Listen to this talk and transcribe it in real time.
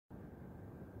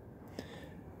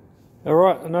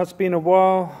Alright, I know it's been a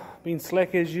while, been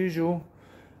slack as usual,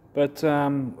 but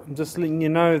I'm just letting you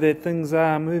know that things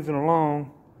are moving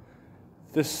along.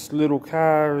 This little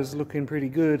car is looking pretty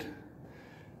good.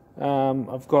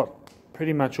 I've got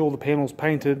pretty much all the panels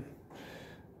painted.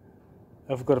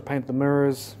 I've got to paint the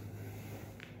mirrors,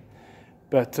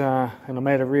 but and I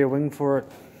made a rear wing for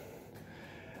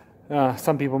it.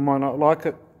 Some people might not like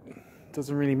it.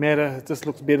 Doesn't really matter, it just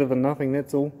looks better than nothing,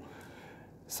 that's all.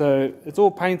 So it's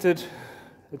all painted,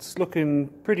 it's looking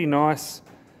pretty nice.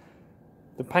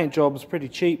 The paint job is pretty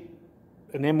cheap,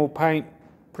 enamel paint,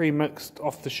 pre-mixed,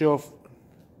 off the shelf,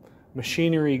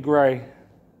 machinery grey,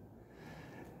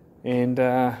 and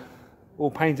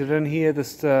all painted in here,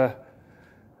 this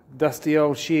dusty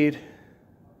old shed.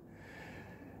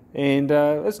 And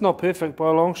it's not perfect by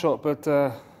a long shot, but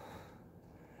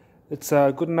it's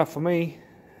good enough for me,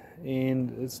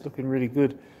 and it's looking really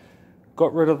good.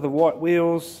 Got rid of the white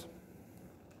wheels,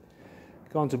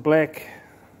 gone to black,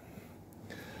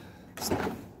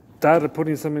 started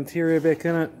putting some interior back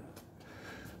in it,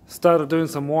 started doing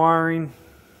some wiring,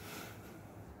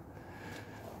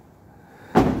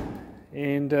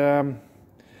 and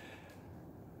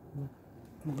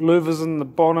louvers in the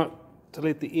bonnet to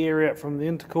let the air out from the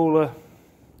intercooler.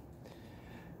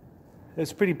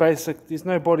 It's pretty basic, there's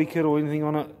no body kit or anything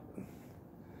on it.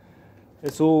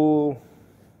 It's all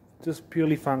just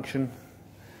purely function.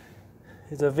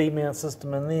 There's a V-mount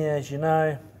system in there, as you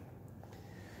know. A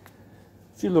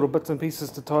few little bits and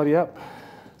pieces to tidy up.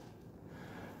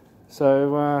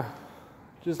 So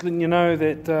just letting you know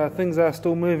that things are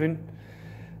still moving.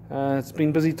 It's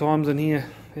been busy times in here,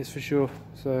 that's for sure.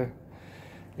 So,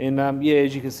 and yeah,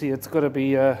 as you can see, it's got to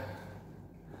be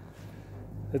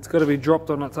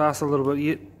dropped on its ass a little bit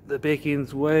yet. The back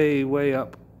end's way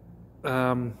up.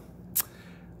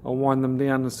 I'll wind them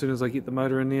down as soon as I get the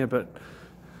motor in there, but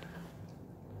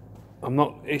I'm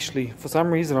not actually, for some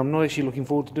reason, I'm not actually looking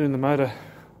forward to doing the motor.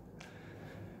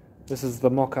 This is the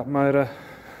mock-up motor,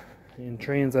 and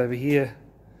trans over here,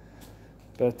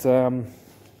 but there's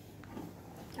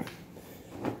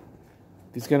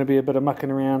going to be a bit of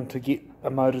mucking around to get a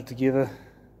motor together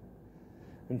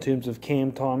in terms of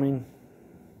cam timing,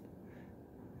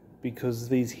 because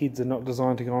these heads are not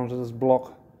designed to go onto this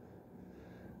block.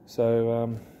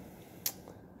 So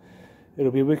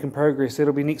it'll be a work in progress.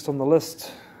 That'll be next on the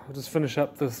list. I'll just finish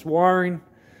up this wiring,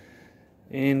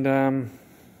 and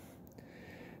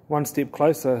one step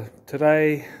closer.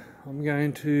 Today I'm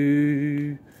going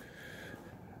to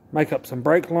make up some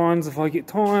brake lines if I get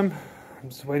time. I'm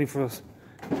just waiting for a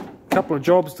couple of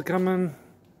jobs to come in.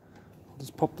 I'll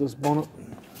just pop this bonnet.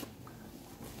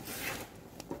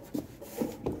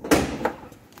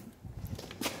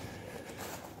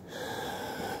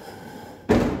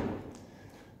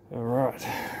 Alright.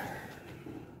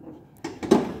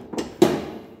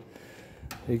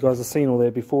 You guys have seen all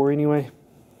that before anyway.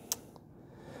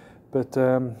 But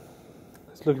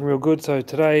it's looking real good. So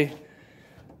today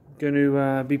I'm going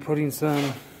to be putting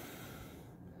some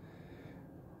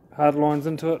hard lines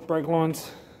into it, brake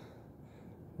lines.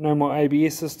 No more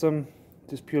ABS system,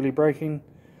 just purely braking.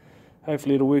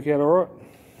 Hopefully it'll work out alright.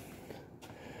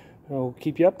 I'll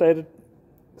keep you updated.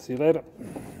 See you later.